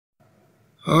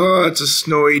It's a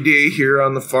snowy day here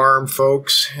on the farm,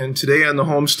 folks, and today on the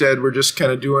homestead we're just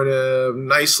kind of doing a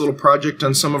nice little project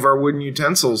on some of our wooden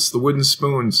utensils, the wooden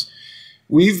spoons.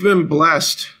 We've been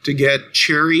blessed to get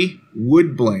cherry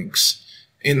wood blanks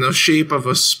in the shape of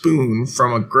a spoon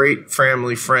from a great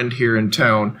family friend here in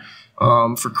town.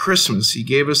 For Christmas, he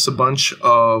gave us a bunch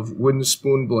of wooden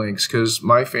spoon blanks because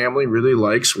my family really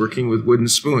likes working with wooden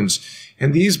spoons.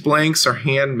 And these blanks are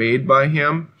handmade by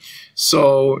him.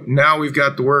 So now we've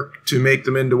got the work to make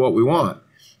them into what we want.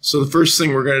 So the first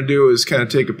thing we're going to do is kind of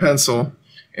take a pencil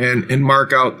and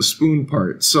mark out the spoon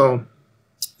part. So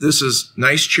this is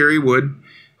nice cherry wood.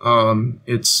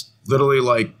 It's literally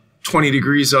like 20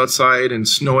 degrees outside and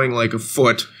snowing like a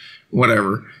foot,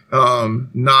 whatever.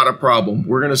 Not a problem.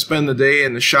 We're going to spend the day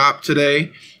in the shop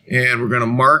today, and we're going to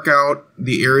mark out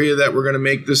the area that we're going to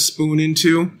make this spoon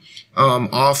into.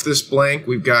 Off this blank,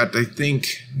 we've got, I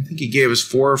think he gave us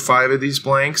 4 or 5 of these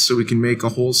blanks, so we can make a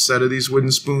whole set of these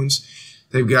wooden spoons.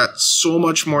 They've got so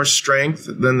much more strength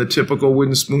than the typical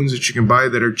wooden spoons that you can buy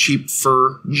that are cheap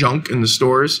fur junk in the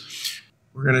stores.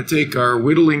 We're going to take our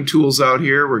whittling tools out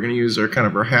here. We're going to use our kind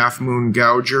of our half moon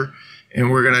gouger, and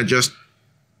we're going to just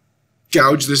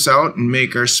gouge this out and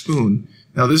make our spoon.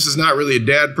 Now, this is not really a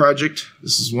dad project.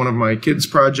 This is one of my kids'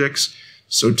 projects.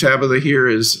 So Tabitha here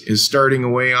is starting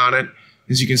away on it.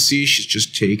 As you can see, she's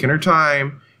just taking her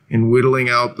time and whittling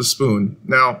out the spoon.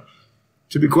 Now,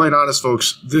 to be quite honest,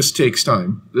 folks, this takes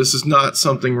time. This is not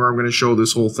something where I'm going to show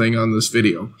this whole thing on this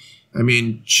video. I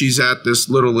mean, she's at this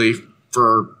literally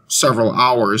for several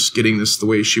hours getting this the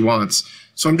way she wants.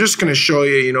 So I'm just going to show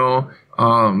you,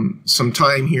 some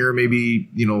time here, maybe,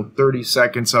 30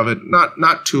 seconds of it,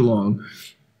 not too long,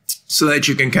 so that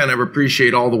you can kind of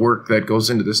appreciate all the work that goes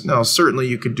into this. Now, certainly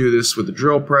you could do this with a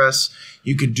drill press.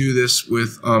 You could do this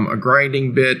with a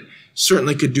grinding bit.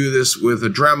 Certainly could do this with a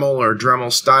Dremel or a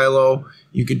Dremel stylo.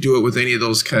 You could do it with any of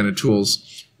those kind of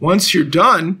tools. Once you're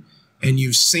done and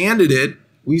you've sanded it,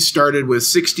 we started with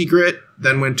 60 grit,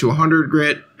 then went to 100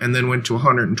 grit, and then went to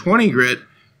 120 grit.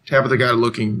 Tabitha got it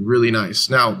looking really nice.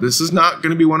 Now, this is not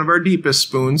going to be one of our deepest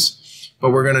spoons,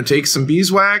 but we're going to take some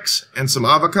beeswax and some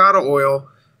avocado oil.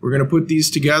 We're going to put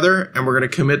these together, and we're going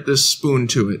to commit this spoon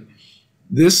to it.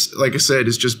 This, like I said,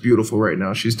 is just beautiful right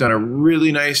now. She's done a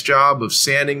really nice job of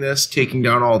sanding this, taking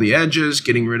down all the edges,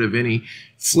 getting rid of any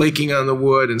flaking on the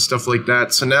wood and stuff like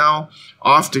that. So now,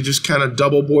 off to just kind of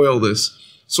double boil this.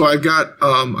 So I've got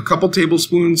a couple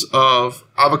tablespoons of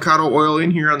avocado oil in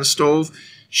here on the stove.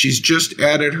 She's just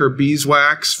added her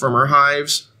beeswax from her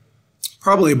hives,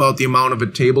 probably about the amount of a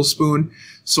tablespoon.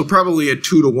 So probably a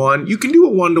 2 to 1. You can do a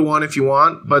 1 to 1 if you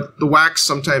want, but the wax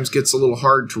sometimes gets a little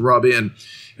hard to rub in.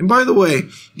 And by the way,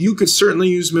 you could certainly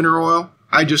use mineral oil.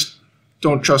 I just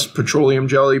don't trust petroleum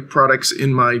jelly products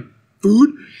in my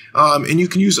food. And you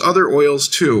can use other oils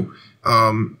too.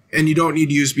 And you don't need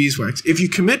to use beeswax. If you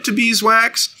commit to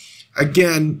beeswax,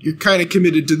 again, you're kind of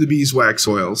committed to the beeswax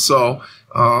oil. So,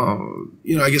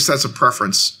 I guess that's a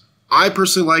preference. I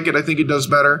personally like it. I think it does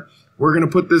better. We're going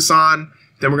to put this on.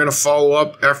 Then we're going to follow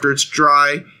up after it's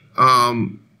dry,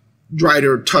 dry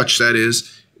to touch, that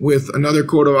is, with another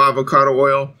coat of avocado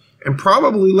oil, and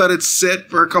probably let it sit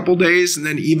for a couple days and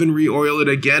then even re-oil it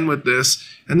again with this,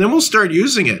 and then we'll start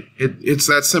using it. It's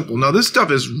that simple. Now, this stuff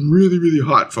is really, really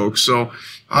hot, folks, so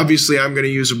obviously I'm going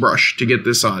to use a brush to get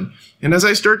this on. And as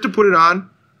I start to put it on,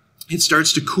 it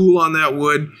starts to cool on that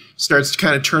wood, starts to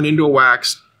kind of turn into a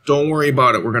wax. Don't worry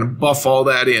about it. We're going to buff all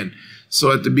that in.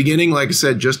 So at the beginning, like I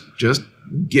said, just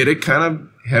get it kind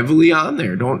of heavily on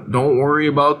there. Don't worry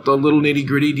about the little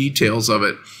nitty-gritty details of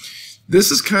it.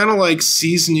 This is kind of like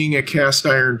seasoning a cast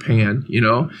iron pan,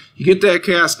 You get that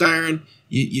cast iron,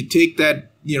 you take that,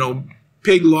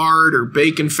 pig lard or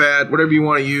bacon fat, whatever you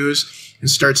want to use, and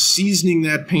start seasoning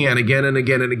that pan again and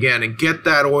again and again, and get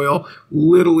that oil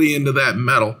literally into that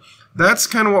metal. That's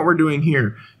kind of what we're doing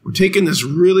here. We're taking this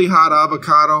really hot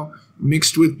avocado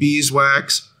mixed with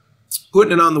beeswax,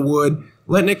 putting it on the wood,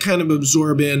 letting it kind of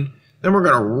absorb in. Then we're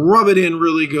going to rub it in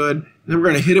really good. Then we're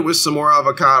going to hit it with some more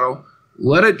avocado,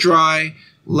 let it dry,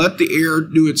 let the air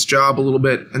do its job a little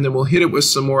bit, and then we'll hit it with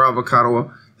some more avocado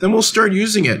oil. Then we'll start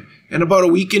using it. And about a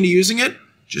week into using it,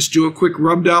 just do a quick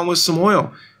rub down with some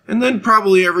oil. And then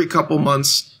probably every couple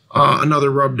months, another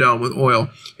rub down with oil.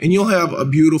 And you'll have a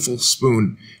beautiful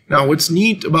spoon. Now, what's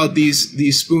neat about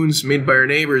these spoons made by our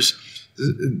neighbors,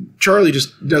 Charlie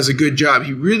just does a good job.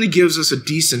 He really gives us a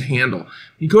decent handle.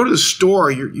 You go to the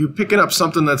store, you're picking up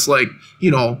something that's like,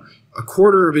 a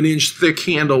 1/4 of an inch thick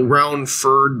handle, round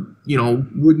furred,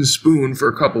 wooden spoon for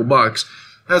a couple bucks.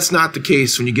 That's not the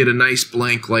case when you get a nice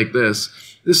blank like this.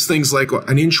 This thing's like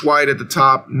an inch wide at the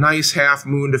top, nice half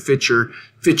moon to fit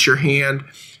your hand.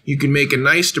 You can make a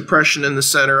nice depression in the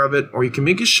center of it, or you can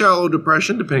make a shallow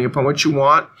depression depending upon what you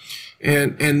want.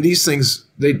 And these things,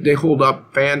 they hold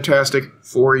up fantastic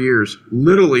for years,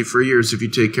 literally for years if you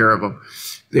take care of them.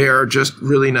 They are just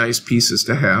really nice pieces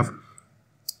to have.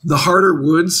 The harder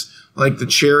woods, like the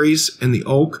cherries and the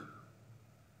oak,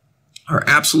 are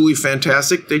absolutely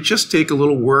fantastic. They just take a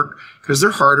little work because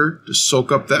they're harder to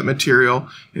soak up that material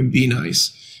and be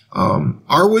nice.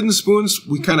 Our wooden spoons,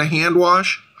 we kind of hand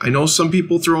wash. I know some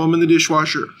people throw them in the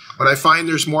dishwasher, but I find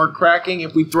there's more cracking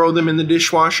if we throw them in the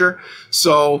dishwasher.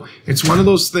 So it's one of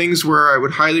those things where I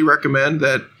would highly recommend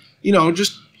that,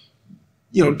 just,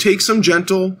 take some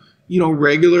gentle,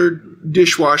 regular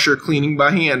dishwasher cleaning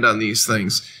by hand on these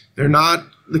things. They're not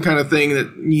the kind of thing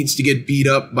that needs to get beat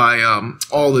up by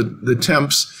all the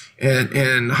temps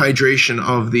and hydration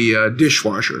of the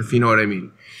dishwasher, if you know what I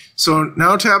mean. So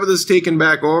now Tabitha's taken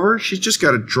back over. She's just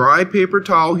got a dry paper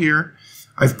towel here.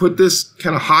 I've put this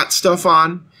kind of hot stuff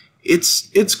on.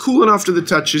 It's cool enough to the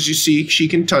touch, as you see. She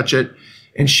can touch it,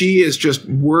 and she is just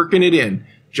working it in,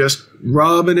 just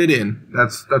rubbing it in.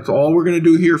 That's all we're going to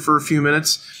do here for a few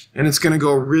minutes, and it's going to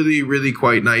go really, really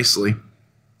quite nicely.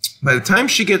 By the time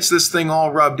she gets this thing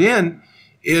all rubbed in,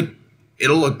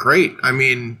 it'll look great. I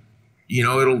mean,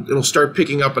 it'll start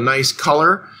picking up a nice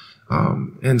color,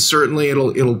 and certainly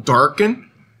it'll darken.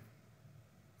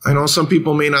 I know some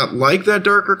people may not like that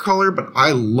darker color, but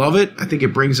I love it. I think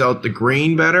it brings out the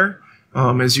grain better.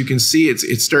 As you can see,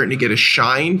 it's starting to get a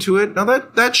shine to it. Now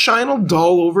that shine will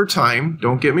dull over time,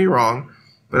 don't get me wrong,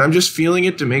 but I'm just feeling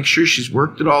it to make sure she's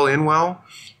worked it all in well,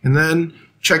 and then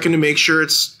checking to make sure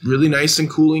it's really nice and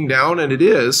cooling down, and it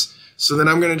is. So then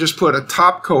I'm going to just put a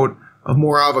top coat of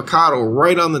more avocado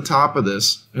right on the top of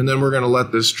this, and then we're going to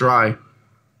let this dry.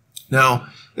 Now,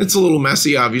 it's a little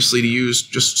messy, obviously, to use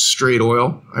just straight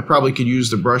oil. I probably could use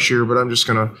the brush here, but I'm just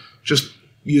going to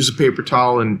use a paper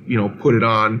towel and, put it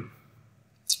on.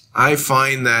 I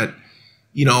find that,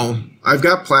 I've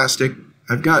got plastic,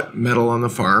 I've got metal on the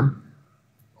farm,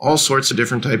 all sorts of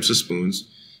different types of spoons.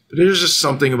 But there's just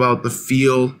something about the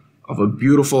feel of a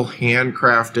beautiful,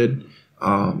 handcrafted,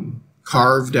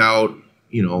 carved out,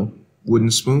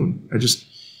 wooden spoon. I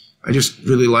just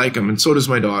really like them, and so does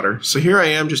my daughter. So here I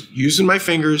am just using my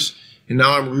fingers, and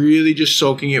now I'm really just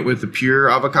soaking it with the pure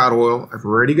avocado oil. I've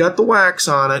already got the wax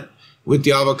on it with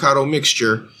the avocado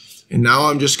mixture, and now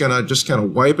I'm just gonna kind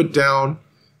of wipe it down,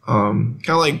 kind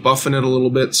of like buffing it a little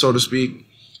bit, so to speak,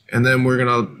 and then we're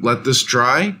gonna let this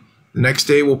dry. The next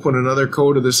day we'll put another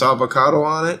coat of this avocado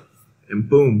on it, and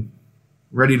boom,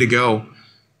 ready to go.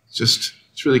 It's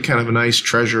really kind of a nice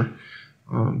treasure.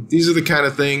 These are the kind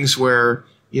of things where,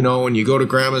 when you go to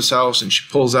Grandma's house and she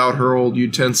pulls out her old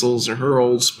utensils or her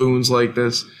old spoons like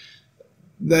this,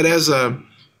 that as a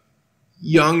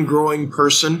young growing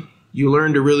person, you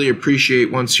learn to really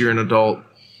appreciate once you're an adult.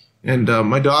 And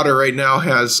my daughter right now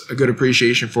has a good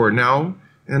appreciation for it now,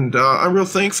 and I'm real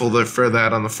thankful for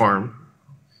that on the farm.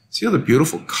 See how the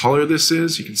beautiful color this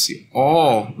is? You can see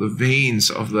all the veins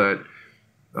of that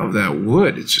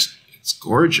wood. It's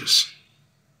gorgeous.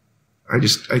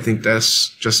 I think that's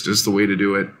just is the way to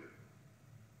do it.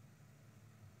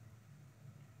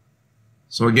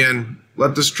 So again,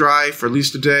 let this dry for at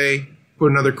least a day.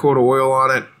 Put another coat of oil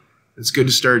on it. It's good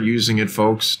to start using it,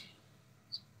 folks.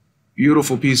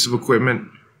 Beautiful piece of equipment.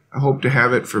 I hope to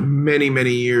have it for many,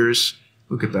 many years.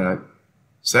 Look at that.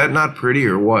 Is that not pretty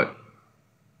or what?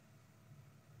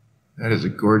 That is a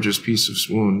gorgeous piece of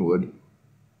spoon wood.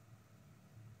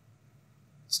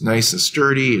 It's nice and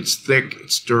sturdy, it's thick,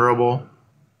 it's durable.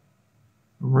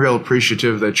 I'm real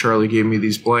appreciative that Charlie gave me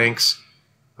these blanks.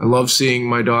 I love seeing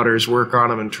my daughters work on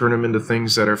them and turn them into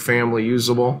things that are family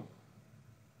usable.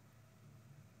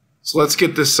 So let's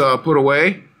get this put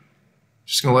away.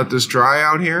 Just going to let this dry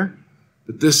out here.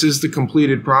 But this is the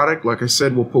completed product. Like I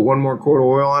said, we'll put one more coat of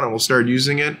oil on it and we'll start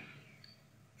using it.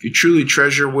 If you truly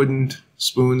treasure wooden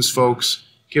spoons, folks,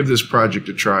 give this project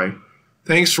a try.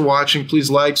 Thanks for watching.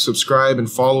 Please like, subscribe,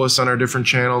 and follow us on our different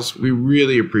channels. We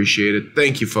really appreciate it.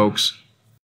 Thank you, folks.